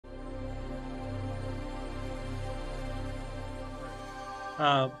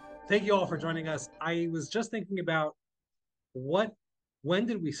Uh, Thank you all for joining us. I was just thinking about what, when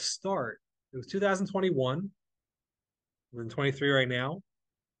did we start? It was 2021. We're in 23 right now.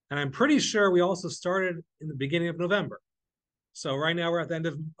 And I'm pretty sure we also started in the beginning of November. So right now we're at the end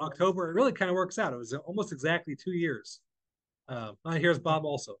of October. It really kind of works out. It was almost exactly 2 years. Here's Bob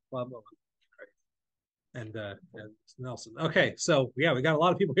also. Bob Mullen. And Nelson. Okay, so yeah, we got a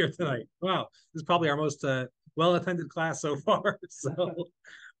lot of people here tonight. Wow, this is probably our most well attended class so far. So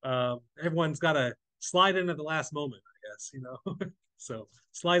everyone's got to slide in at the last moment, I guess, so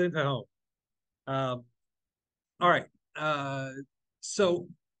slide into home. Um, all right. So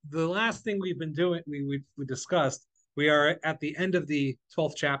the last thing we've been doing, we discussed. We are at the end of the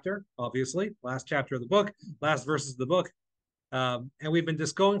 12th chapter, obviously, last chapter of the book, last verses of the book. And we've been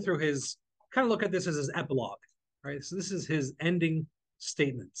just going through his, kind of look at this as his epilogue, right? So this is his ending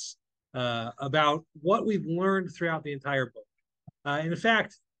statements about what we've learned throughout the entire book. In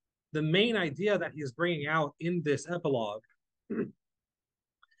fact, the main idea that he is bringing out in this epilogue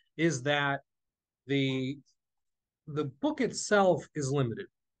is that the the book itself is limited.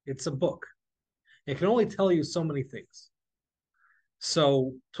 It's a book. It can only tell you so many things.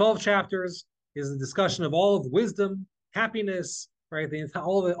 So 12 chapters is a discussion of all of wisdom, happiness, right?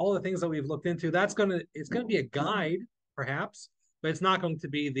 All the things that we've looked into. It's gonna be a guide, perhaps, but it's not going to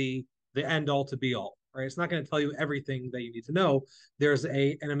be the end all to be all, right? It's not going to tell you everything that you need to know. There's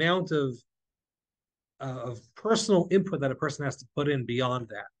an amount of personal input that a person has to put in beyond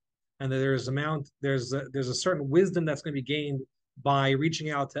that, and there's a certain wisdom that's going to be gained by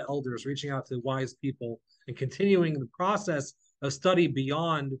reaching out to elders, reaching out to wise people, and continuing the process of study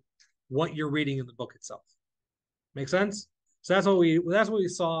beyond what you're reading in the book itself. Make sense? So that's what we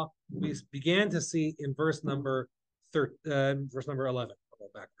saw. We began to see in verse number 11. I'll go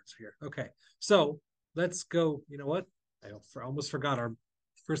backwards here. Okay, so let's go. You know what? I almost forgot our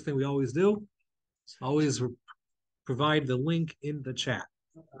first thing we always do. Always provide the link in the chat.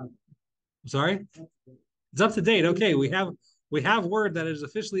 I'm sorry, it's up to date. Okay, we have word that is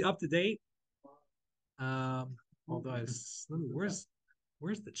officially up to date. Although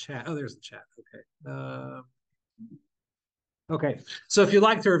where's the chat? Oh, there's the chat. Okay. Okay. So if you'd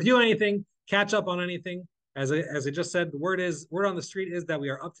like to review anything, catch up on anything, as I just said, the word on the street is that we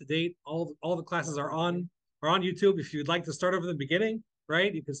are up to date. All the classes are on YouTube. If you'd like to start over the beginning,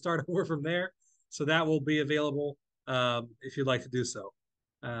 right, you can start over from there. So that will be available if you'd like to do so.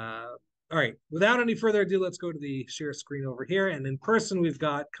 All right. Without any further ado, let's go to the share screen over here. And in person, we've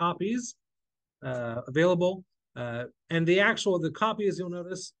got copies available. And the copies you'll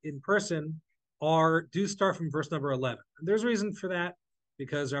notice in person do start from verse number 11. And there's a reason for that,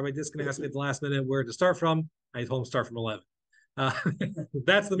 because Rabbi Diskin asked me at the last minute where to start from. I told him start from 11. Uh,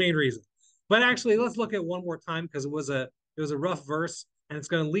 that's the main reason. But actually, let's look at one more time, because it was a rough verse, and it's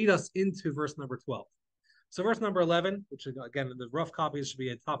going to lead us into verse number 12. So verse number 11, which again, the rough copies should be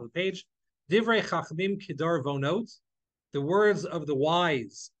at the top of the page. Divrei chachmim kidar vonot. The words of the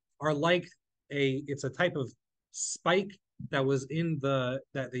wise are like it's a type of spike that was in the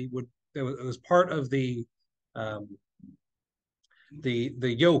that they would that was part of um, the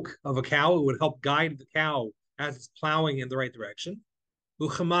yoke of a cow. It would help guide the cow as it's plowing in the right direction.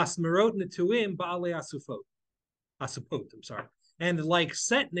 Uchamas merot netuim ba'ale asupot. I'm sorry. And like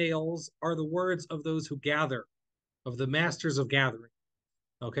set nails are the words of those who gather, of the masters of gathering.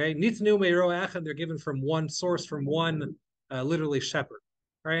 Okay, nitnu meroach, and they're given from one source, from one literally shepherd.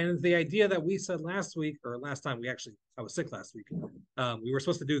 Right, and the idea that we said last week, or last time, I was sick last week. We were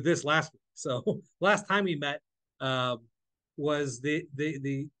supposed to do this last week. So last time we met was the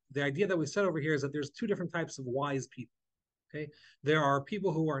idea that we said over here is that there's two different types of wise people. Okay, there are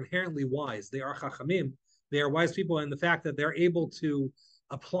people who are inherently wise. They are chachamim. They are wise people in the fact that they're able to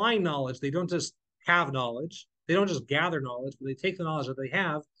apply knowledge. They don't just have knowledge. They don't just gather knowledge, but they take the knowledge that they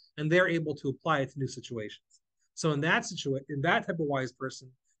have and they're able to apply it to new situations. So in that type of wise person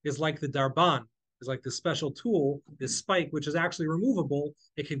is like the darban, is like the special tool, this spike, which is actually removable.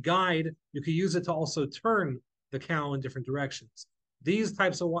 It can guide. You can use it to also turn the cow in different directions. These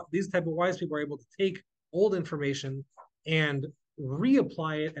type of wise people are able to take old information and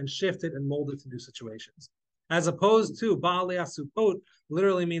reapply it and shift it and mold it to new situations. As opposed to Ba'alei Asupot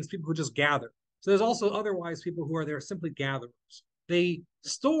literally means people who just gather. So there's also other wise people who are there simply gatherers. They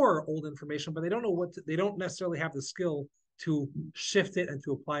store old information, but they don't know they don't necessarily have the skill to shift it and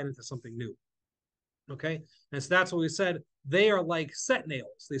to apply it into something new. Okay, and so that's what we said. They are like set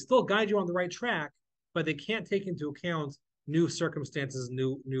nails. They still guide you on the right track, but they can't take into account new circumstances,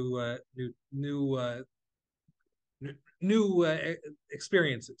 new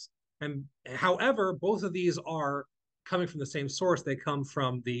experiences. And however, both of these are coming from the same source. They come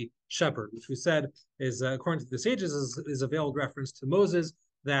from the shepherd, which we said is, according to the sages, is a veiled reference to Moses,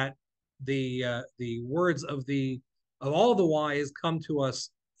 that the words of all the wise come to us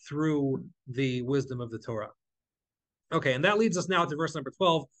through the wisdom of the Torah. Okay, and that leads us now to verse number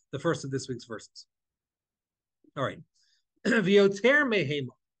 12, the first of this week's verses. All right. V'yoter mehema,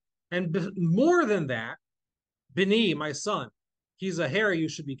 and more than that, Bini, my son, he's a hair, you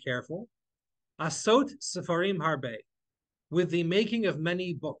should be careful. Asot sefarim harbe, with the making of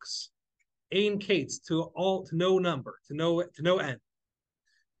many books. Ein kates, to no number, to no end.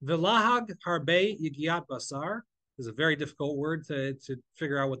 V'lahag harbe yigiat basar is a very difficult word to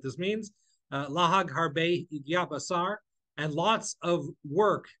figure out what this means. Lahag harbe yigiat basar, and lots of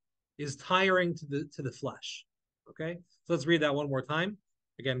work is tiring to the flesh. Okay, so let's read that one more time.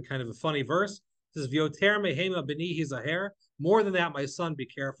 Again, kind of a funny verse. It says, V'yoter mehema b'ni hizaher. More than that, my son, be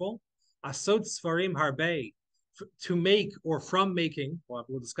careful. Asot sfarim harbe, to make or from making. Well,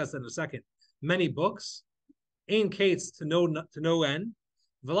 we'll discuss that in a second. Many books. Ein kates, to no end.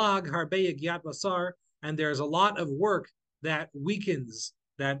 V'lag harbe yigiat basar, and there's a lot of work that weakens,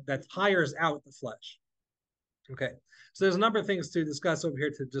 that tires out the flesh. Okay, so there's a number of things to discuss over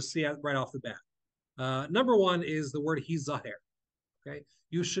here to just see right off the bat. Number one is the word hizaher. Okay,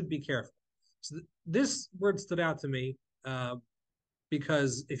 you should be careful. So this word stood out to me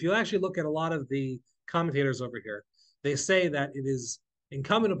because if you actually look at a lot of the commentators over here, they say that it is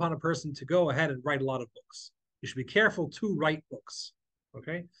incumbent upon a person to go ahead and write a lot of books. You should be careful to write books.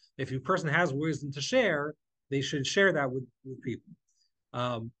 Okay, if a person has wisdom to share, they should share that with people.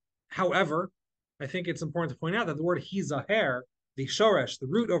 However, I think it's important to point out that the word hizaher, the shoresh, the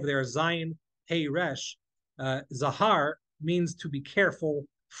root over there is zayin hey resh. Zahar means to be careful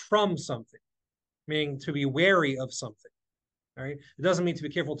from something, meaning to be wary of something. All right, it doesn't mean to be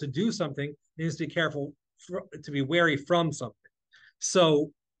careful to do something. It means to be careful to be wary from something.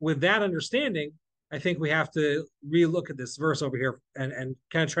 So, with that understanding, I think we have to relook at this verse over here and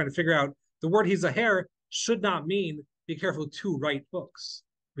kind of try to figure out the word hizaher should not mean be careful to write books,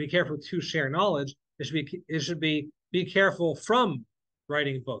 be careful to share knowledge. It should be careful from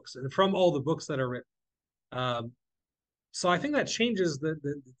writing books and from all the books that are written. So I think that changes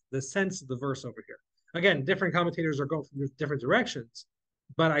the sense of the verse over here. Again, different commentators are going from different directions,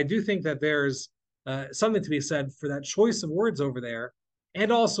 but I do think that there's something to be said for that choice of words over there,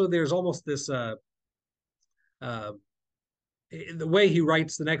 and also there's almost this the way he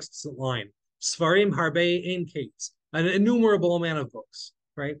writes the next line: Sfarim harbe ein kates, an innumerable amount of books.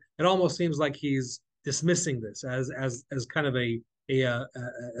 Right? It almost seems like he's dismissing this as kind of a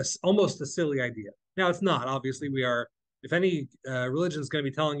almost a silly idea. Now it's not. Obviously, we are. If any religion is going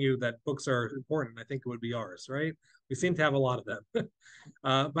to be telling you that books are important, I think it would be ours, right? We seem to have a lot of them,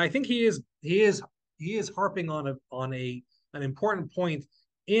 but I think he is harping on an important point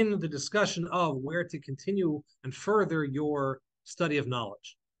in the discussion of where to continue and further your study of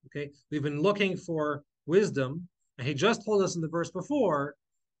knowledge. Okay, we've been looking for wisdom, and he just told us in the verse before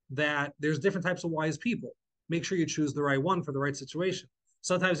that there's different types of wise people. Make sure you choose the right one for the right situation.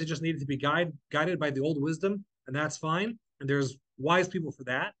 Sometimes you just need to be guided by the old wisdom, and that's fine. And there's wise people for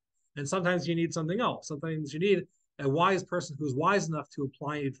that. And sometimes you need something else. Sometimes you need a wise person who's wise enough to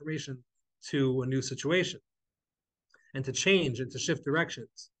apply information to a new situation and to change and to shift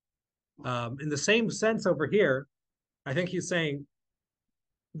directions. In the same sense over here, I think he's saying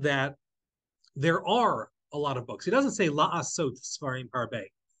that there are a lot of books. He doesn't say la'asot svarim harbe.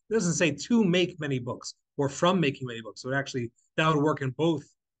 It doesn't say to make many books or from making many books. So actually, that would work in both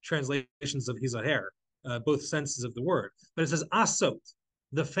translations of hizaher, both senses of the word. But it says asot,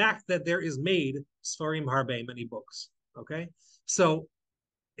 the fact that there is made svarim harbe, many books. Okay, so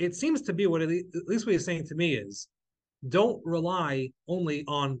it seems to be at least what he's saying to me is, don't rely only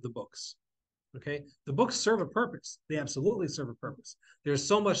on the books. Okay, the books serve a purpose. They absolutely serve a purpose. There's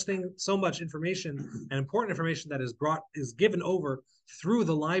so much information and important information that is given over through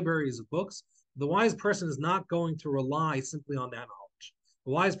the libraries of books. The wise person is not going to rely simply on that knowledge.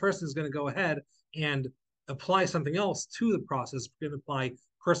 The wise person is going to go ahead and apply something else to the process. Going to apply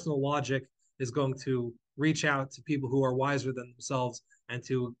personal logic, is going to reach out to people who are wiser than themselves, and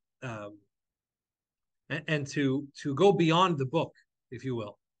to go beyond the book, if you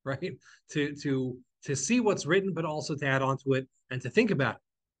will, right? To see what's written, but also to add on to it and to think about it,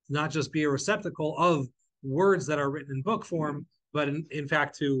 not just be a receptacle of words that are written in book form, but in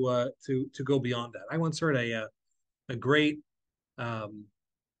fact to go beyond that. I once heard a great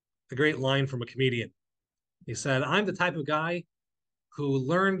line from a comedian. He said, "I'm the type of guy who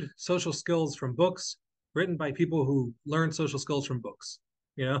learned social skills from books written by people who learned social skills from books."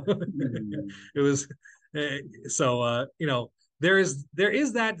 You know, it was there is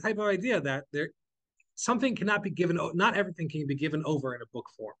that type of idea that something cannot be given. Not everything can be given over in a book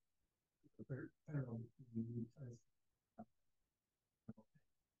form.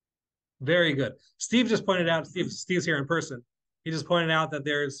 Very good. Steve just pointed out. Steve's here in person. He just pointed out that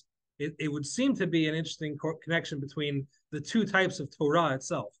it would seem to be an interesting connection between the two types of Torah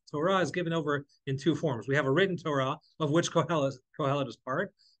itself. Torah is given over in two forms. We have a written Torah, of which Kohelet is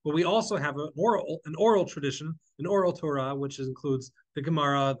part, but we also have an oral tradition, an oral Torah, which includes the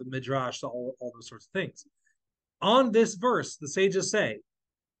Gemara, the Midrash, all those sorts of things. On this verse, the sages say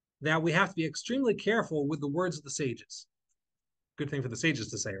that we have to be extremely careful with the words of the sages. Good thing for the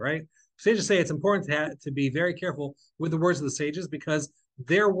sages to say, right? Sages say it's important to be very careful with the words of the sages because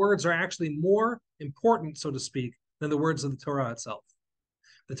their words are actually more important, so to speak, than the words of the Torah itself.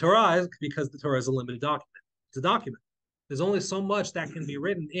 The Torah is because the Torah is a limited document. It's a document. There's only so much that can be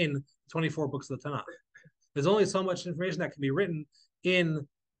written in 24 books of the Tanakh. There's only so much information that can be written in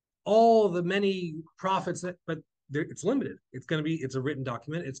all the many prophets, but it's limited. It's a written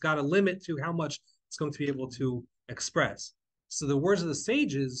document. It's got a limit to how much it's going to be able to express. So the words of the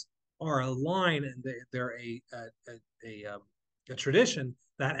sages are a line, and they're a tradition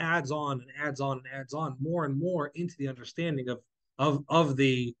that adds on and adds on and adds on more and more into the understanding of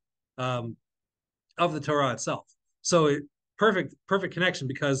the Torah itself. So perfect connection,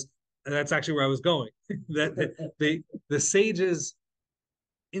 because that's actually where I was going. that the sages'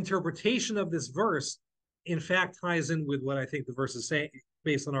 interpretation of this verse, in fact, ties in with what I think the verse is saying,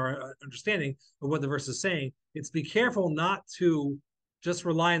 based on our understanding of what the verse is saying. It's be careful not to just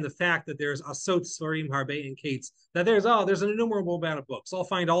rely on the fact that there's asot svarim harbe and kates, that there's an innumerable amount of books. I'll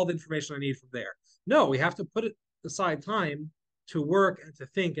find all the information I need from there. No, we have to put it aside time to work and to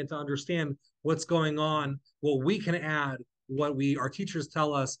think and to understand what's going on, what we can add, what our teachers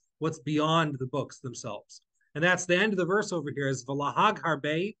tell us, what's beyond the books themselves. And that's the end of the verse over here is V'lahag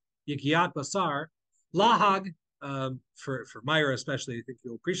harbe yikiat basar. Lahag, for Myra especially, I think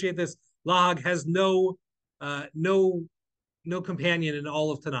you'll appreciate this. Lahag has no companion in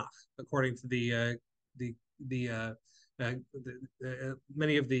all of Tanakh, according to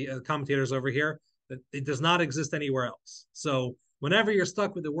many of the commentators over here. That it does not exist anywhere else. So whenever you're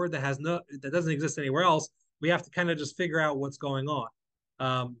stuck with a word that doesn't exist anywhere else, we have to kind of just figure out what's going on.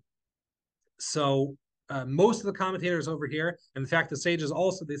 Most of the commentators over here, and in fact, the sages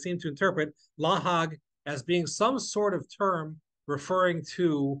also, they seem to interpret lahag as being some sort of term referring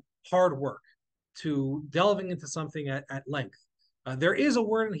to hard work, to delving into something at length. There is a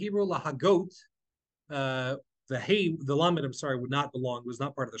word in Hebrew, lahagot. The lamed, I'm sorry, was not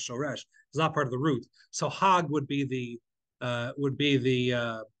part of the shoresh. It's not part of the root. So hag would be the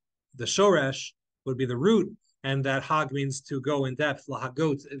shoresh, would be the root, and that hag means to go in depth.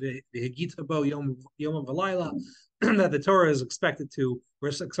 Lahagot, the higita bo yom v'layla, that the Torah is expected to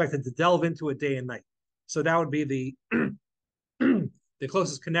delve into it day and night. So that would be the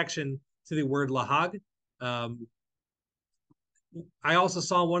closest connection to the word lahag. I also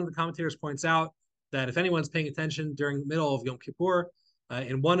saw one of the commentators points out that if anyone's paying attention during the middle of Yom Kippur,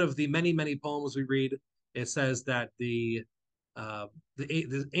 in one of the many, many poems we read, it says that the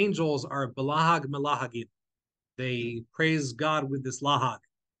angels are belahag melahagim. They praise God with this lahag.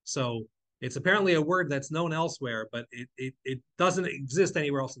 So it's apparently a word that's known elsewhere, but it doesn't exist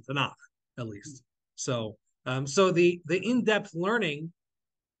anywhere else in Tanakh, at least. So the in-depth learning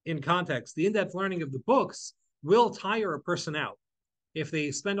in context, the in-depth learning of the books will tire a person out. If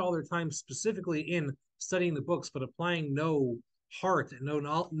they spend all their time specifically in studying the books, but applying no heart and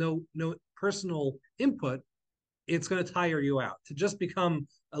no personal input, it's going to tire you out. To just become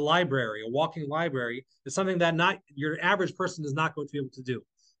a walking library, is something that not your average person is not going to be able to do.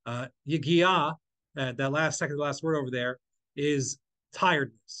 Yigia, that second to last word over there, is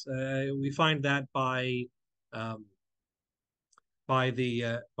tiredness. We find that by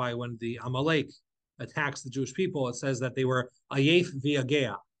when the Amalek attacks the Jewish people, it says that they were ayef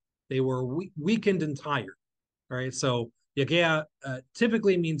v'yagea. They were weakened and tired. All right, so yagea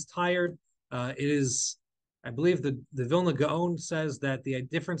typically means tired. It is, I believe, the Vilna Gaon says that the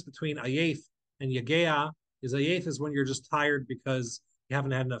difference between ayef and yagea is when you're just tired because you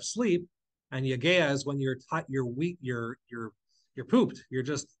haven't had enough sleep, and yagea is when you're weak, you're pooped.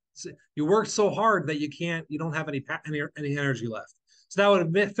 You worked so hard that you don't have any energy left. So that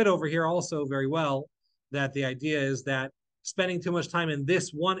would fit over here also very well, that the idea is that spending too much time in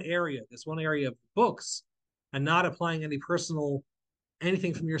this one area of books, and not applying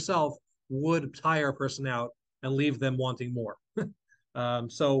anything from yourself, would tire a person out and leave them wanting more.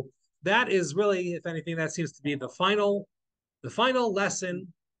 So that is really, if anything, that seems to be the final the final lesson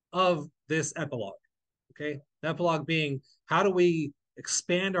of this epilogue. Okay, the epilogue being, how do we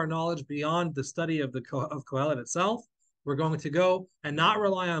expand our knowledge beyond the study of of Kohelet itself? We're going to go and not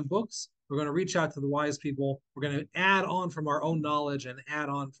rely on books. We're going to reach out to the wise people. We're going to add on from our own knowledge and add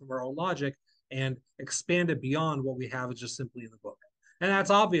on from our own logic and expand it beyond what we have just simply in the book. And that's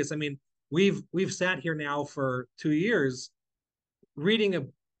obvious. I mean, we've sat here now for 2 years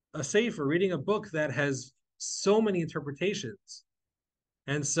reading a sefer, reading a book that has so many interpretations.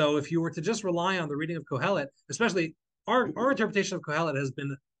 And so if you were to just rely on the reading of Kohelet, especially our interpretation of Kohelet has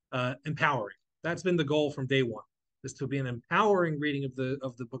been empowering. That's been the goal from day one, is to be an empowering reading of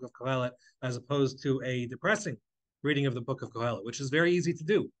the book of Kohelet as opposed to a depressing reading of the book of Kohelet, which is very easy to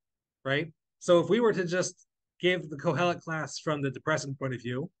do, right? So if we were to just give the Kohelet class from the depressing point of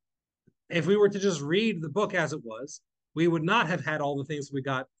view, if we were to just read the book as it was, we would not have had all the things we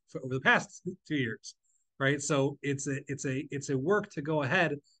got over the past 2 years, right? So it's a work to go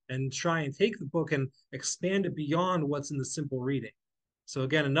ahead and try and take the book and expand it beyond what's in the simple reading. So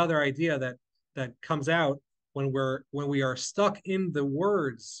again, another idea that comes out when we are stuck in the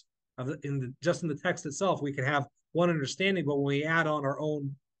words of just in the text itself, we can have one understanding, but when we add on our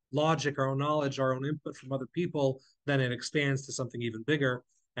own logic, our own knowledge, our own input from other people, then it expands to something even bigger,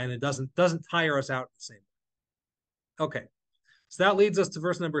 and it doesn't tire us out the same way. Okay, so that leads us to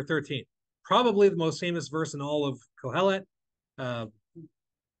verse number 13, probably the most famous verse in all of Kohelet.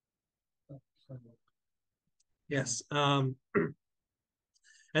 Yes, and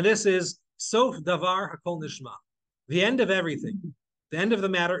this is Sof Davar Hakol Nishma, the end of everything. The end of the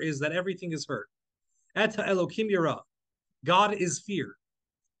matter is that everything is heard. Et Elokim Yira, God is feared.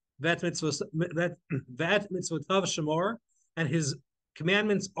 Vet mitzvotav shemor, and his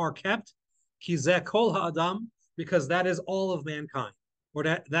commandments are kept. Ki zeh kol ha'adam, because that is all of mankind, or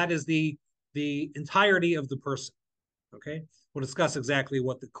that is the entirety of the person. Okay, we'll discuss exactly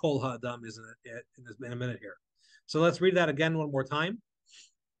what the kol ha'adam is in a minute here. So let's read that again one more time.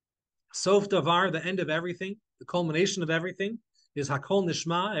 Sof davar, the end of everything, the culmination of everything, is hakol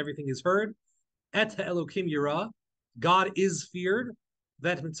nishma, everything is heard. Et Elokim yira, God is feared.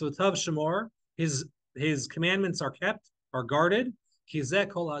 Vet mitzvotav shemor, his commandments are kept, are guarded. Ki zeh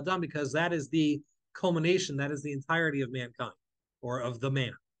kol adam, because that is the culmination, that is the entirety of mankind, or of the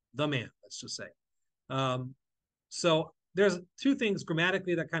man, let's just say. So there's two things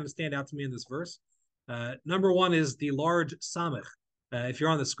grammatically that kind of stand out to me in this verse. Number one is the large samech. If you're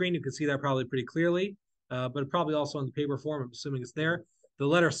on the screen, you can see that probably pretty clearly, but probably also on the paper form, I'm assuming it's there. The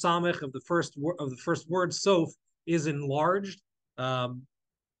letter samech of the first word, sof, is enlarged.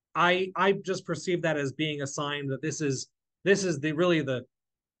 I just perceive that as being a sign that this is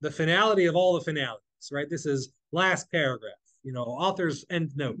the finality of all the finalities, right? This is last paragraph, author's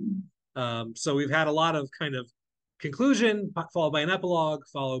end note. So we've had a lot of kind of conclusion followed by an epilogue,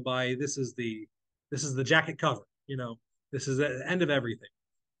 followed by this is the jacket cover, this is the end of everything.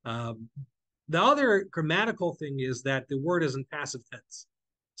 The other grammatical thing is that the word is in passive tense.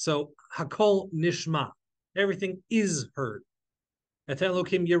 So hakol nishma, everything is heard. Et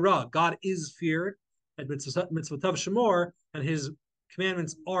Elokim yira, God is feared. Et mitzvotav shemor, and his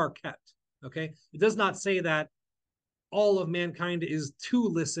commandments are kept. Okay, it does not say that all of mankind is to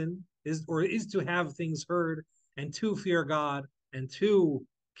listen, is to have things heard, and to fear God, and to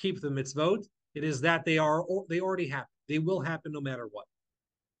keep the mitzvot. It is that they already happen. They will happen no matter what.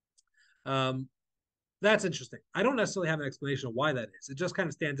 That's interesting. I don't necessarily have an explanation of why that is. It just kind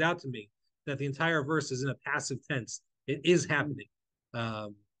of stands out to me that the entire verse is in a passive tense. It is happening.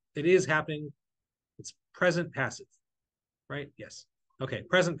 It is happening. It's present passive, right? Yes. Okay,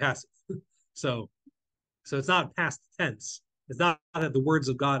 present passive. So it's not past tense. It's not that the words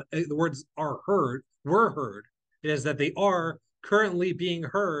of God, the words were heard. It is that they are currently being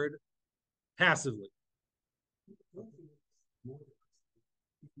heard passively.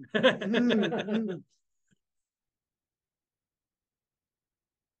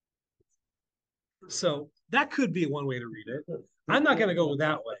 So that could be one way to read it. I'm not going to go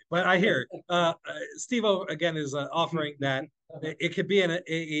that way, but I hear Steve again is offering that it could be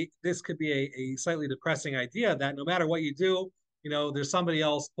this could be a slightly depressing idea that no matter what you do, there's somebody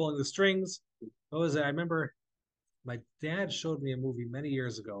else pulling the strings. What was it? I remember my dad showed me a movie many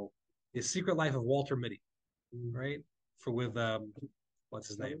years ago, The Secret Life of Walter Mitty, right? With what's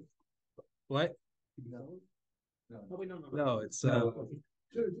his name? What? No, it's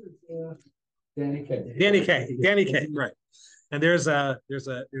Danny Kaye, right? And there's a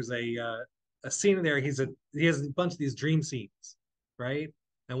scene in there. He has a bunch of these dream scenes, right?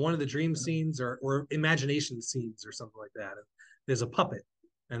 And one of the dream scenes or imagination scenes or something like that. And there's a puppet,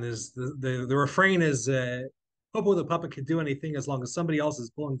 and there's the refrain is puppet with a puppet could do anything as long as somebody else is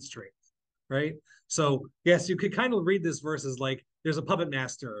pulling the strings, right? So yes, you could kind of read this verse as like there's a puppet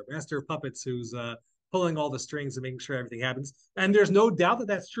master, a master of puppets who's pulling all the strings and making sure everything happens. And there's no doubt that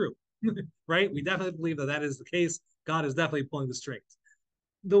that's true, right? We definitely believe that that is the case. God is definitely pulling the strings.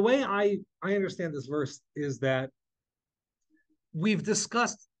 The way I understand this verse is that we've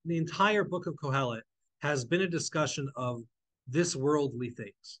discussed the entire book of Kohelet has been a discussion of this worldly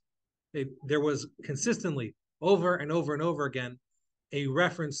things. There was consistently over and over and over again a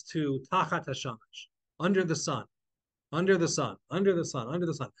reference to Tachat Hashamash, under the sun, under the sun, under the sun, under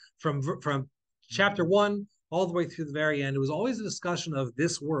the sun. From chapter 1 all the way through the very end, it was always a discussion of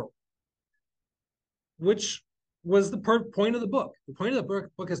this world, which was the point of the book. The point of the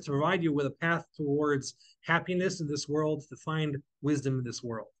book is to provide you with a path towards happiness in this world, to find wisdom in this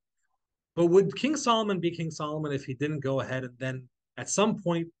world. But would King Solomon be King Solomon if he didn't go ahead and then at some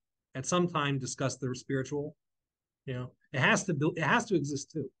point, at some time, discuss the spiritual? You know, it has to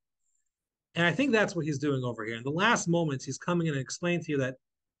exist too. And I think that's what he's doing over here. In the last moments, he's coming in and explaining to you that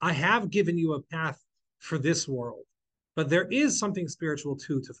I have given you a path for this world, but there is something spiritual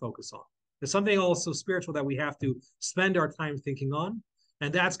too to focus on. There's something also spiritual that we have to spend our time thinking on,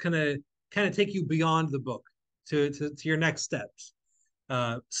 and that's going to kind of take you beyond the book to your next steps.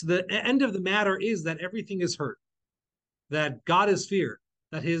 So the end of the matter is that everything is heard, that God is feared,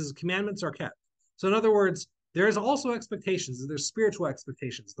 that his commandments are kept. So in other words, there's also expectations, there's spiritual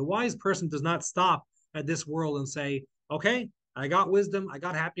expectations. The wise person does not stop at this world and say, okay, I got wisdom, I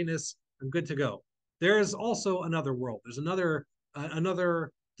got happiness, I'm good to go. There is also another world. There's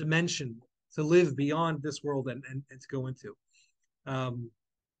another dimension to live beyond this world and to go into.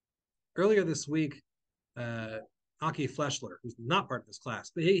 Earlier this week, Aki Fleshler, who's not part of this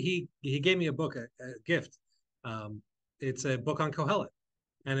class, but he gave me a book, a gift. It's a book on Kohelet,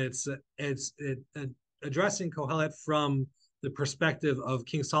 and it's addressing Kohelet from the perspective of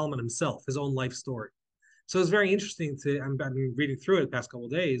King Solomon himself, his own life story. So it's very interesting I've been reading through it the past couple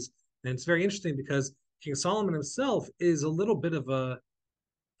of days, and it's very interesting because King Solomon himself is a little bit of a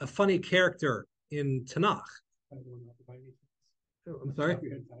funny character in Tanakh. Oh, I'm sorry.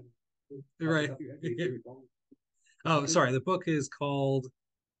 Right. Oh, sorry. The book is called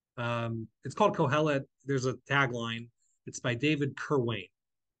it's called Kohelet. There's a tagline. It's by David Kerwayne.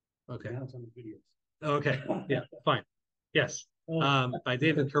 Okay. Okay. Yeah, fine. Yes. By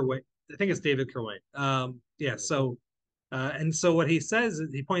David Kerwayne. I think it's David Kerwayne. Yeah, so and so what he says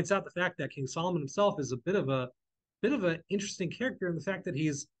is he points out the fact that King Solomon himself is a bit of an interesting character in the fact that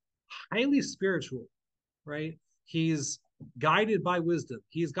he's highly spiritual, right? He's guided by wisdom.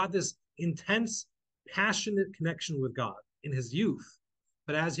 He's got this intense, passionate connection with God in his youth.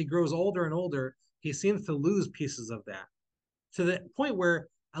 But as he grows older and older, he seems to lose pieces of that to the point where,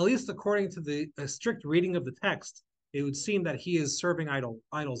 at least according to the strict reading of the text, it would seem that he is serving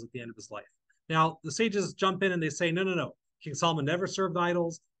idols at the end of his life. Now, the sages jump in and they say, no, no, no. King Solomon never served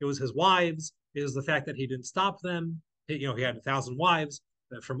idols. It was his wives. It was the fact that he didn't stop them. He had 1,000 wives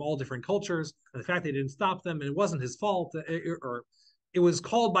from all different cultures. And the fact that he didn't stop them, and it wasn't his fault, or it was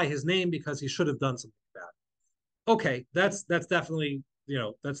called by his name because he should have done something about it. Okay, that's definitely,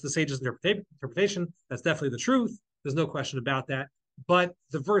 that's the sage's interpretation. That's definitely the truth. There's no question about that. But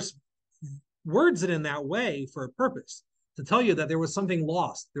the verse words it in that way for a purpose, to tell you that there was something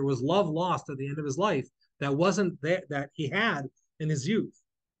lost. There was love lost at the end of his life that wasn't there, that he had in his youth.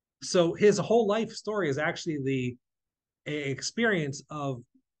 So his whole life story is actually the experience of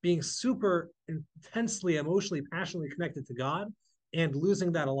being super intensely, emotionally, passionately connected to God and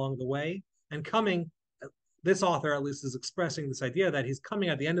losing that along the way, and coming, this author at least is expressing this idea that he's coming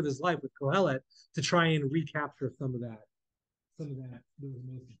at the end of his life with Kohelet to try and recapture some of that, those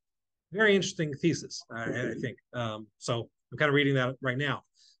emotions. Very interesting thesis, I think. So I'm kind of reading that right now.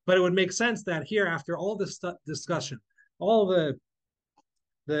 But it would make sense that here, after all this discussion, all the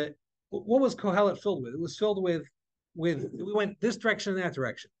what was Kohelet filled with? It was filled with we went this direction and that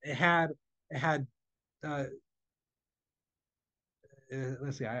direction. It had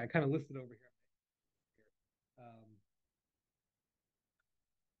let's see, I kind of listed over here.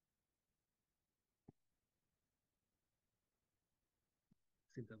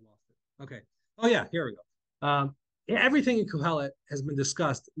 Seems I've lost it. Okay. Oh yeah, here we go. Everything in Kohelet has been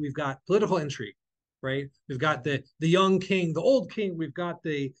discussed. We've got political intrigue, right? We've got the young king, the old king. We've got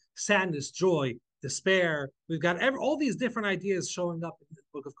the sadness, joy, despair. We've got all these different ideas showing up in the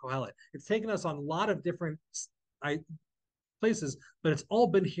book of Kohelet. It's taken us on a lot of different places, but it's all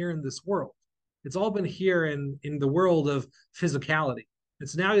been here in this world. It's all been here in the world of physicality. And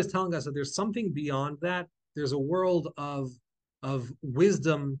so now he's telling us that there's something beyond that. There's a world of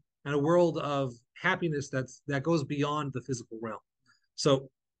wisdom and a world of happiness that goes beyond the physical realm. So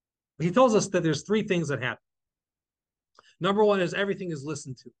he tells us that there's three things that happen. Number one is everything is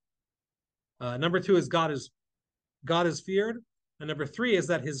listened to. Number two is God is feared, and number three is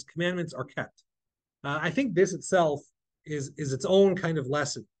that his commandments are kept. I think this itself is its own kind of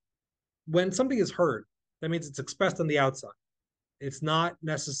lesson. When something is heard, that means it's expressed on the outside. It's not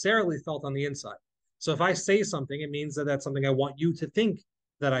necessarily felt on the inside. So if I say something, it means that that's something I want you to think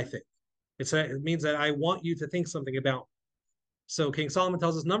that I think. It means that I want you to think something about me. So King Solomon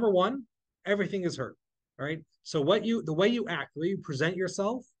tells us, number one, everything is heard. All right. So the way you act, the way you present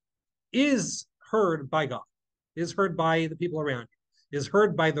yourself is heard by God, is heard by the people around you, is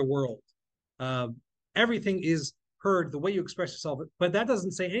heard by the world. Everything is heard the way you express yourself, but that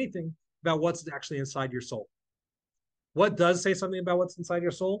doesn't say anything about what's actually inside your soul. What does say something about what's inside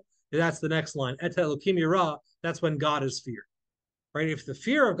your soul? That's the next line. Et Elokim yirah, that's when God is feared. Right? If the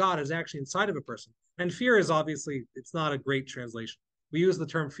fear of God is actually inside of a person, and fear is obviously, it's not a great translation. We use the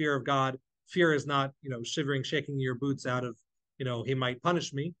term fear of God. Fear is not, shivering, shaking your boots out of, he might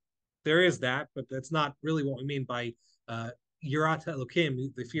punish me. There is that, but that's not really what we mean by yirat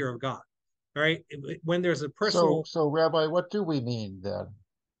Elokim, the fear of God. All right. When there's a personal. So Rabbi, what do we mean then?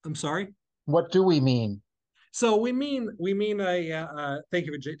 I'm sorry. What do we mean? So we mean a. Thank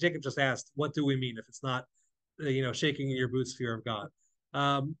you. Jacob just asked, what do we mean if it's not, shaking in your boots, fear of God?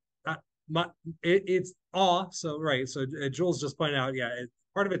 It's awe. So right. So Jules just pointed out,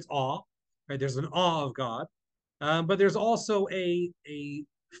 part of it's awe. Right. There's an awe of God, but there's also a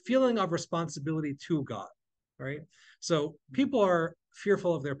feeling of responsibility to God. Right. So people are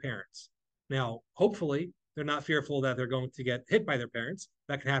fearful of their parents. Now, hopefully, they're not fearful that they're going to get hit by their parents.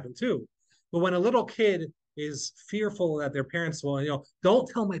 That can happen too. But when a little kid is fearful that their parents will, don't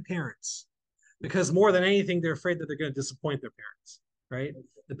tell my parents, because more than anything, they're afraid that they're going to disappoint their parents, right?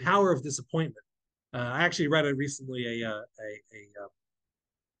 The power of disappointment. I actually read recently a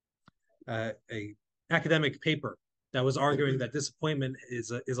academic paper that was arguing that disappointment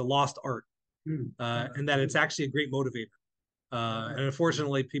is a lost art, and that it's actually a great motivator. And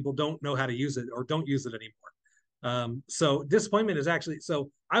unfortunately, people don't know how to use it or don't use it anymore. So disappointment is actually,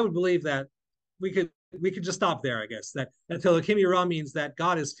 so I would believe that we could just stop there, I guess. That Elokim yirah means that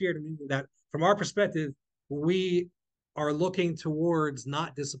God is feared, meaning that from our perspective, we are looking towards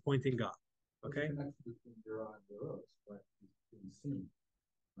not disappointing God. Okay?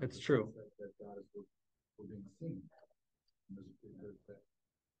 It's true. That God is we're being seen.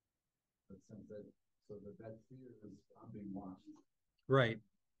 So that fear is I'm being watched. Right.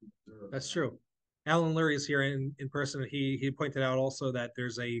 That's true. Alan Lurie is here in person. He pointed out also that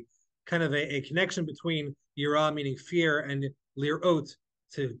there's a kind of a connection between yirah, meaning fear, and lirot,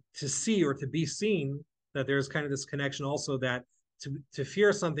 to see or to be seen, that there's kind of this connection also that to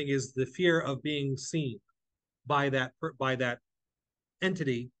fear something is the fear of being seen by that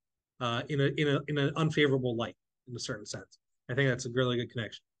entity in an unfavorable light, in a certain sense. I think that's a really good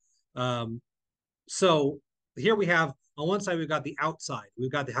connection. So here we have, on one side, we've got the outside.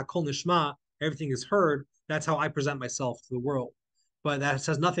 We've got the Hakol Nishma, everything is heard. That's how I present myself to the world. But that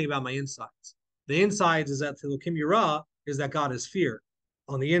says nothing about my insides. The insides is that Elokim yirah is that God is feared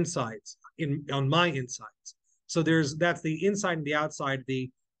on the insides, on my insides. So that's the inside and the outside, the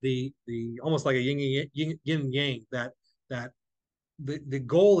almost like a yin and yang, that the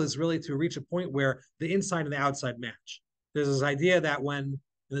goal is really to reach a point where the inside and the outside match. There's this idea that when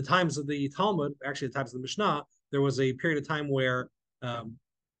in the times of the Talmud, actually the times of the Mishnah, there was a period of time where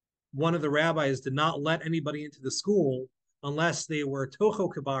one of the rabbis did not let anybody into the school unless they were toho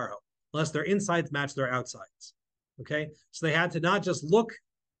kibaro, unless their insides matched their outsides. Okay, so they had to not just look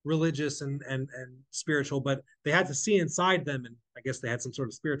religious and spiritual, but they had to see inside them, and I guess they had some sort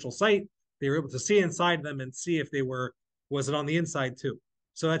of spiritual sight. They were able to see inside them and see if was it on the inside too.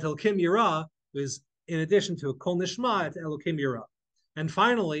 So at Elokim yirah was, in addition to a kol nishma, at Elokim yirah. And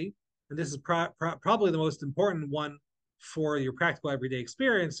finally, and this is probably the most important one for your practical everyday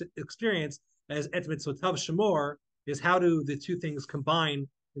experience as et mitzotav shemor, is how do the two things combine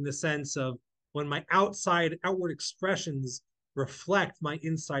in the sense of when my outward expressions reflect my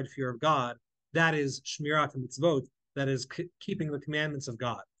inside fear of God, that is shmirat mitzvot, that is keeping the commandments of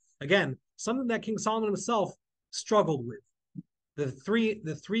God. Again, something that King Solomon himself struggled with. The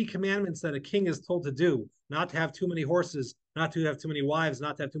three commandments that a king is told to do, not to have too many horses, not to have too many wives,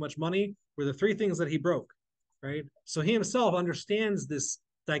 not to have too much money, were the three things that he broke, right? So he himself understands this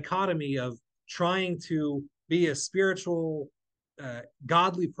dichotomy of trying to be a spiritual,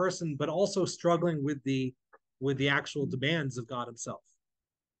 godly person, but also struggling with the actual demands of God himself.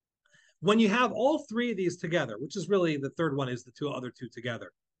 When you have all three of these together, which is really the third one is the other two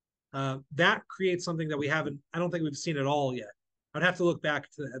together, that creates something that we haven't, I don't think we've seen at all yet. I'd have to look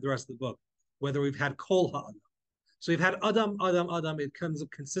back to the rest of the book, whether we've had kol ha'adam. So we've had Adam, Adam, Adam. It comes up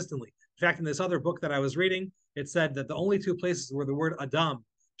consistently. In fact, in this other book that I was reading, it said that the only two places where the word Adam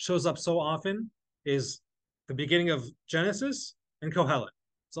shows up so often is the beginning of Genesis and Kohelet.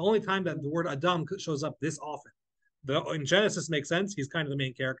 It's the only time that the word Adam shows up this often. In Genesis makes sense. He's kind of the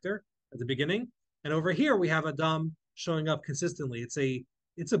main character at the beginning. And over here we have Adam showing up consistently.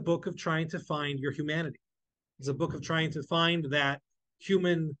 It's a book of trying to find your humanity. It's a book of trying to find that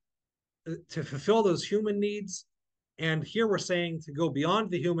human, to fulfill those human needs. And here we're saying to go beyond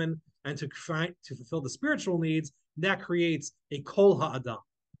the human and to fulfill the spiritual needs. That creates a kol ha'adam,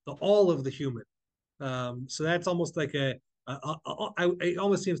 the all of the human. So that's almost like it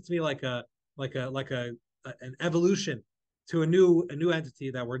almost seems to me like an evolution to a new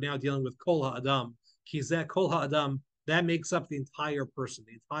entity that we're now dealing with, kol ha'adam. Kizeh kol ha'adam, that makes up the entire person,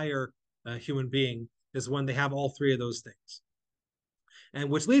 the entire human being, is when they have all three of those things.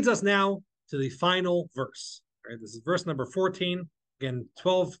 And which leads us now to the final verse. Right, this is verse number 14. Again,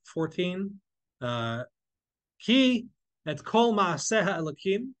 12:14. Ki et kol ma'aseha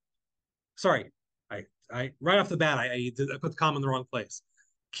elokim. Sorry, I right off the bat I put the comma in the wrong place.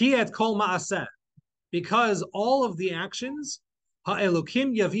 Ki et kol ma'aseh, because all of the actions,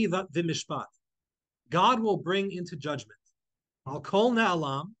 ha'elokim yavi v'mishpat, God will bring into judgment. Al kol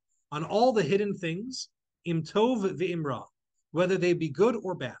na'alam, on all the hidden things, im tov v'imra, whether they be good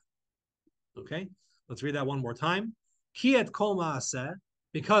or bad. Okay, let's read that one more time. Ki et kol ma'aseh,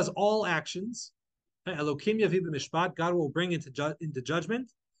 because all actions, Elokim yavi b'mishpat, God will bring into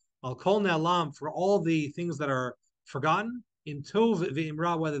judgment. Al kol na'alam, for all the things that are forgotten, im tov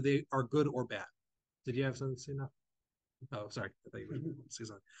v'imra, whether they are good or bad. Did you have something to say now? Oh, sorry. I thought you were going to say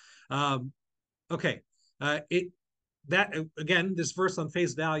something. Okay. That again, this verse on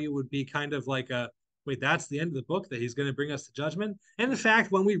face value would be kind of like wait, that's the end of the book, that he's going to bring us to judgment. And in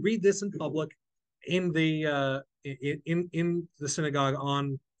fact, when we read this in public, in the synagogue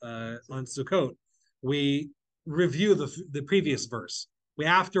on Sukkot, we review the previous verse.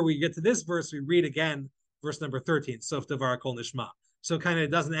 After we get to this verse, we read again verse number 13, Sof Devar Kol Nishma. So kind of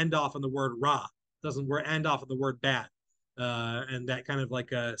doesn't end off on the word ra, doesn't end off on the word bad, and that kind of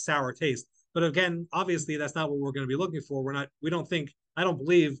like a sour taste. But again, obviously, that's not what we're going to be looking for. I don't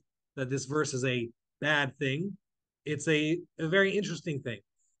believe that this verse is a bad thing. It's a very interesting thing.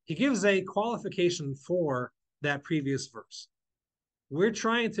 He gives a qualification for that previous verse. We're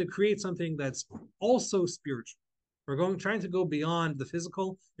trying to create something that's also spiritual. We're trying to go beyond the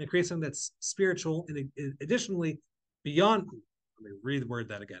physical and create something that's spiritual, and additionally, beyond, let me reword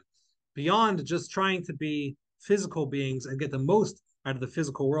that again, beyond just trying to be physical beings and get the most out of the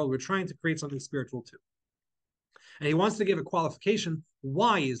physical world, we're trying to create something spiritual too. And he wants to give a qualification.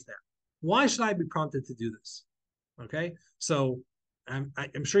 Why is that? Why should I be prompted to do this? Okay, so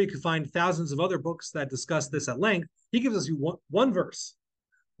I'm sure you can find thousands of other books that discuss this at length. He gives us one verse.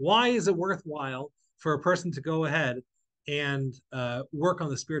 Why is it worthwhile for a person to go ahead and work on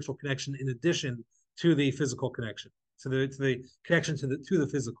the spiritual connection in addition to the physical connection, to the connection to the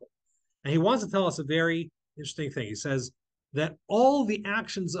physical? And he wants to tell us a very interesting thing. He says that all the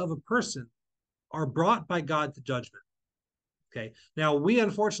actions of a person are brought by God to judgment. Okay. Now we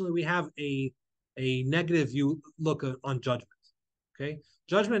unfortunately have a negative look on judgment. Okay.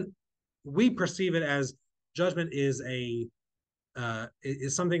 Judgment, we perceive it as judgment is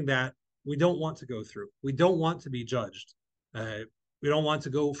something that we don't want to go through. We don't want to be judged. We don't want to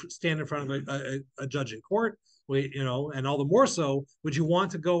go stand in front of a judge in court. And all the more so would you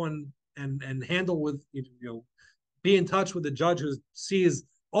want to go and handle with, be in touch with the judge who sees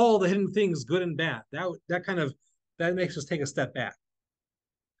all the hidden things, good and bad. That makes us take a step back.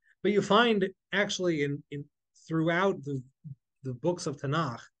 But you find actually in throughout the books of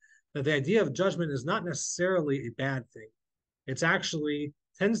Tanakh that the idea of judgment is not necessarily a bad thing. It's actually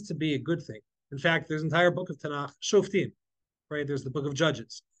tends to be a good thing. In fact, there's an entire book of Tanakh, Shoftim, right? There's the book of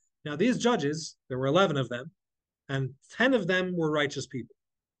Judges. Now, these judges, there were 11 of them, and 10 of them were righteous people,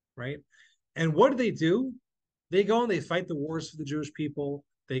 right? And what do? They go and they fight the wars for the Jewish people.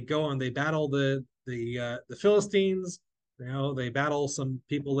 They go and they battle the Philistines. They battle some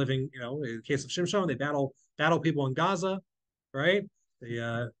people living, in the case of Shimshon, they battle people in Gaza, right?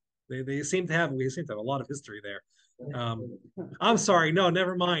 We seem to have a lot of history there. I'm sorry, no,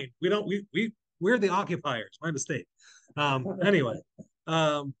 never mind. We're the occupiers. My mistake. Anyway,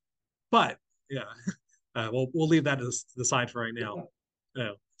 but yeah, we'll leave that to the side for right now.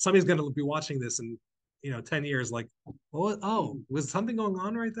 Somebody's going to be watching this in 10 years, like, oh, was something going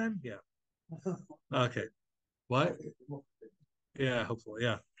on right then? Yeah. Okay. What? Yeah, hopefully,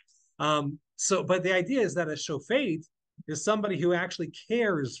 yeah. But the idea is that a shofet is somebody who actually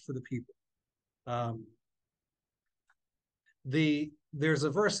cares for the people. There's a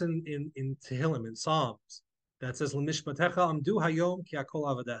verse in Tehillim, in Psalms, that says, "L'mishpatecha amdu hayom ki hakol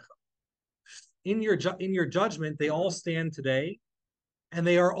avadecha." In your judgment, they all stand today, and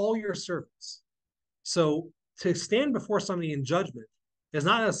they are all your servants. So to stand before somebody in judgment is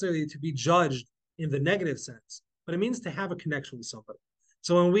not necessarily to be judged in the negative sense, but it means to have a connection with somebody.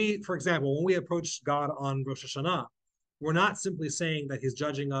 So for example, when we approach God on Rosh Hashanah, we're not simply saying that he's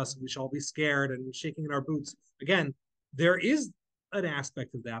judging us and we shall be scared and shaking in our boots. Again, there is an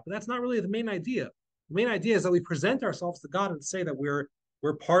aspect of that, but that's not really the main idea. The main idea is that we present ourselves to God and say that we're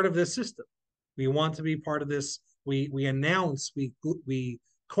part of this system. We want to be part of this. We announce, we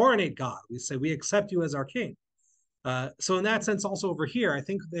coronate God. We say we accept you as our king. So in that sense, also over here, I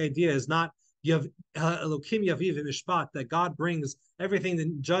think the idea is not Elokim Yaviv Mishpat, that God brings everything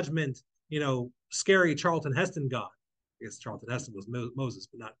in judgment. Scary Charlton Heston God. I guess Charlton Heston was Moses,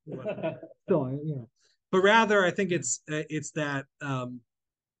 but not still, But rather, I think it's that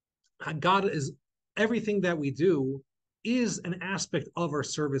God is everything that we do is an aspect of our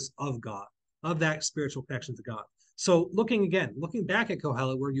service of God, of that spiritual connection to God. So looking back at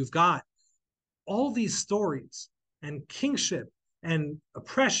Kohelet, where you've got all these stories and kingship and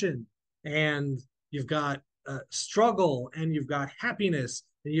oppression, and you've got struggle, and you've got happiness,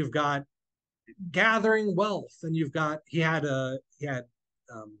 and you've got gathering wealth, and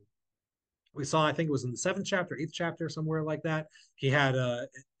we saw, I think it was in the 7th chapter, 8th chapter, somewhere like that. He had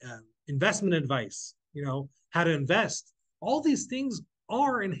investment advice, how to invest. All these things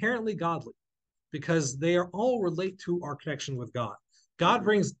are inherently godly because they are all relate to our connection with God. God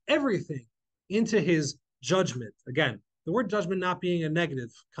brings everything into his judgment. Again, the word judgment not being a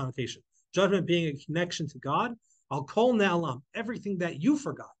negative connotation, judgment being a connection to God. I'll call na'alam, everything that you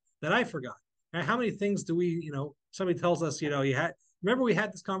forgot, that I forgot. And how many things do we, somebody tells us, remember we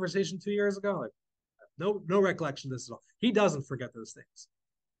had this conversation 2 years ago? Like, no recollection of this at all. He doesn't forget those things.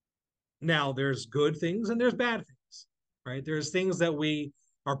 Now, there's good things and there's bad things, right? There's things that we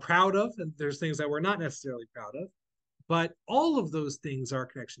are proud of, and there's things that we're not necessarily proud of. But all of those things are a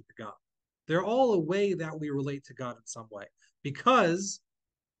connection to God. They're all a way that we relate to God in some way. Because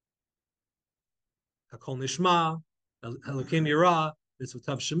Hakol Nishma, Elokim Yirah,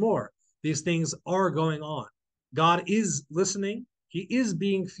 Mitzvotav Shemor, these things are going on. God is listening, he is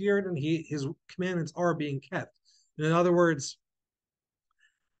being feared, and his commandments are being kept. And in other words,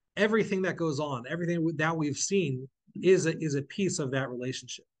 everything that goes on, everything that we've seen is a piece of that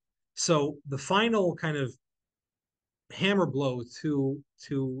relationship. So the final kind of hammer blow to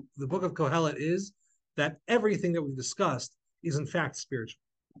the book of Kohelet is that everything that we've discussed is in fact spiritual.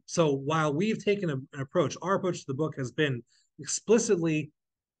 So while we've taken an approach, our approach to the book has been explicitly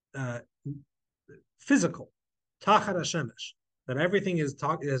physical, tachat hashemesh, that everything has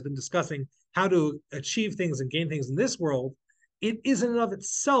been discussing how to achieve things and gain things in this world. It is in and of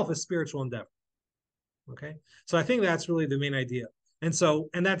itself a spiritual endeavor. Okay, so I think that's really the main idea, and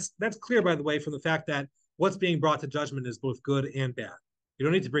that's clear, by the way, from the fact that what's being brought to judgment is both good and bad. You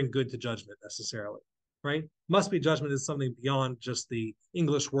don't need to bring good to judgment necessarily, right? Must be judgment is something beyond just the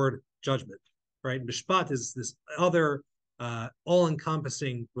English word judgment, right? Mishpat is this other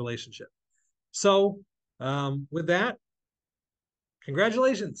all-encompassing relationship. So with that,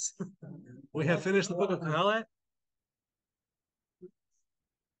 congratulations. We have finished the book of Kohelet.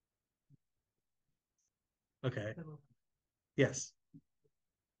 Okay. Yes.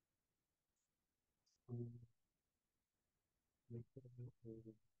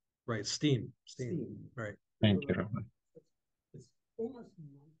 Right. Steam. Right. Thank you, Rabbi.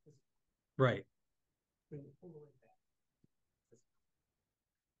 Right.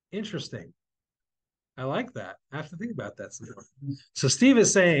 Interesting. I like that. I have to think about that some more. So Steve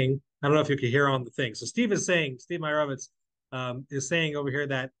is saying, I don't know if you can hear on the thing. So Steve Meyerowitz is saying over here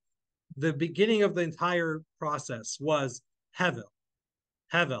that the beginning of the entire process was Hevel,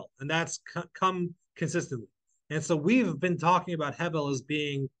 and that's come consistently. And so we've been talking about Hevel as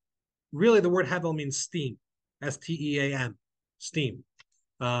being, really the word Hevel means steam, S-T-E-A-M, steam.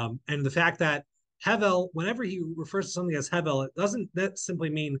 And the fact that Hevel, whenever he refers to something as Hevel, it doesn't that simply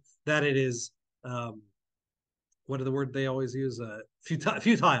mean that it is, what are the word they always use?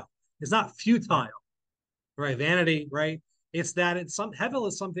 Futile. It's not futile, right? Vanity, right? It's that Hevel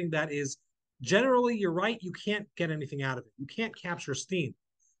is something that is generally, you're right, you can't get anything out of it. You can't capture steam.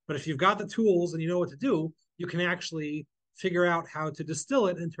 But if you've got the tools and you know what to do, you can actually figure out how to distill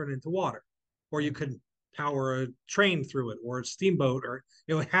it and turn it into water. Or you could power a train through it, or a steamboat, or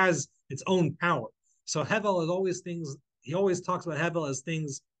it has its own power. So Hevel is always things, he always talks about Hevel as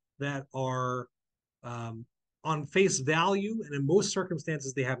things that are on face value, and in most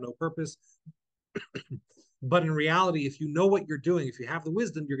circumstances they have no purpose. But in reality, if you know what you're doing, if you have the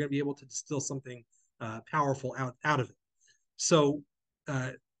wisdom, you're going to be able to distill something powerful out of it. So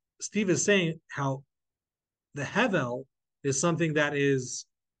Steve is saying how the Hevel is something that is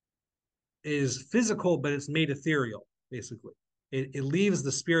physical, but it's made ethereal, basically. It leaves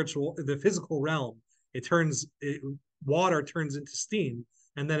the physical realm. Water turns into steam,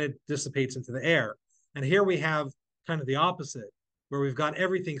 and then it dissipates into the air. And here we have kind of the opposite, where we've got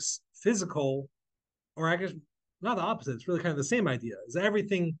everything physical, or I guess not the opposite. It's really kind of the same idea. Is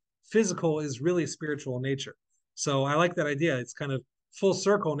everything physical is really spiritual in nature. So I like that idea. It's kind of full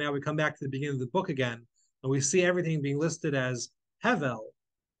circle. Now we come back to the beginning of the book again, and we see everything being listed as Hevel.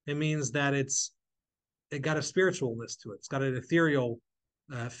 It means that it got a spiritualness to it. It's got an ethereal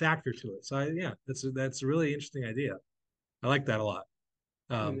factor to it. So that's a really interesting idea. I like that a lot.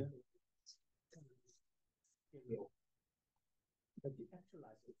 But you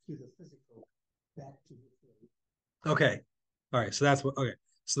actualize it to the physical, back to the theory. Okay. All right. So that's what, okay.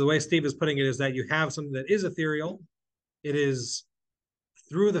 So the way Steve is putting it is that you have something that is ethereal. It is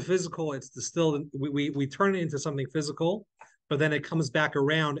through the physical, it's distilled. We turn it into something physical, but then it comes back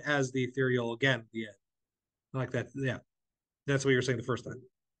around as the ethereal again at the end. I like that. Yeah. That's what you were saying the first time.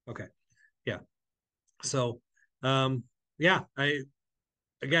 Okay. Yeah. So, yeah,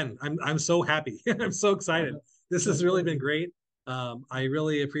 I'm so happy. I'm so excited. This has really been great. I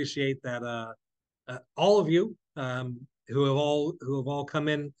really appreciate that all of you who have all come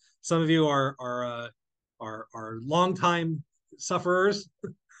in. Some of you are longtime sufferers,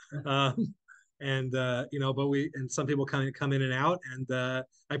 and but some people kind of come in and out, and I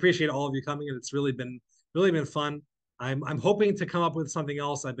appreciate all of you coming, and it's really been fun. I'm hoping to come up with something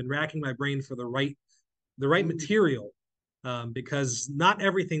else. I've been racking my brain for the right material, because not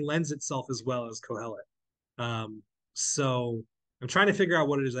everything lends itself as well as Kohelet. So I'm trying to figure out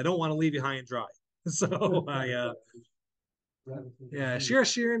what it is. I don't want to leave you high and dry. So Shir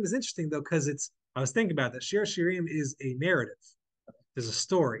Shirim is interesting though, because I was thinking about that. Shir Shirim is a narrative, is a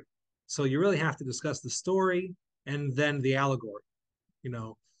story. So you really have to discuss the story and then the allegory,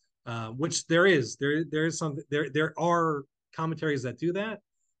 which there is something there are commentaries that do that.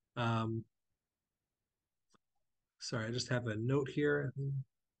 Sorry, I just have a note here.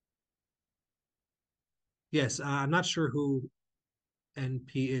 Yes, I'm not sure who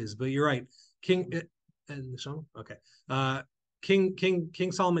NP is, but you're right. King and Sean. Okay.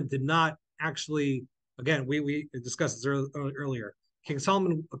 King Solomon did not actually. Again, we discussed this earlier. King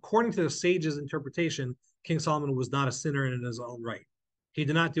Solomon, according to the sages' interpretation, King Solomon was not a sinner in his own right. He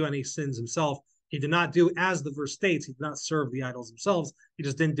did not do any sins himself. He did not do, as the verse states, he did not serve the idols themselves. He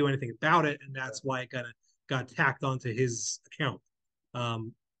just didn't do anything about it, and that's why it got tacked onto his account.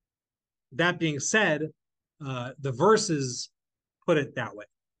 That being said, the verses put it that way.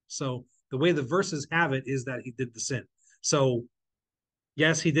 So the way the verses have it is that he did the sin. So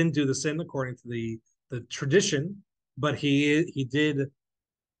yes, he didn't do the sin according to the tradition, but he did.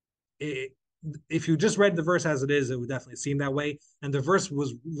 If you just read the verse as it is, it would definitely seem that way. And the verse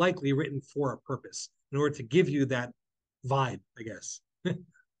was likely written for a purpose, in order to give you that vibe, I guess,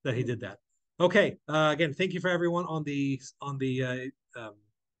 that he did that. Okay. Again, thank you for everyone on the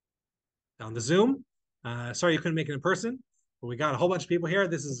Zoom. Sorry you couldn't make it in person, but we got a whole bunch of people here.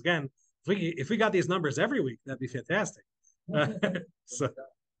 This is, again, if we got these numbers every week, that'd be fantastic.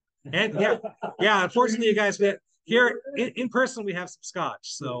 Unfortunately, you guys, here in person we have some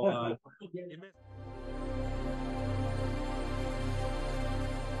scotch, so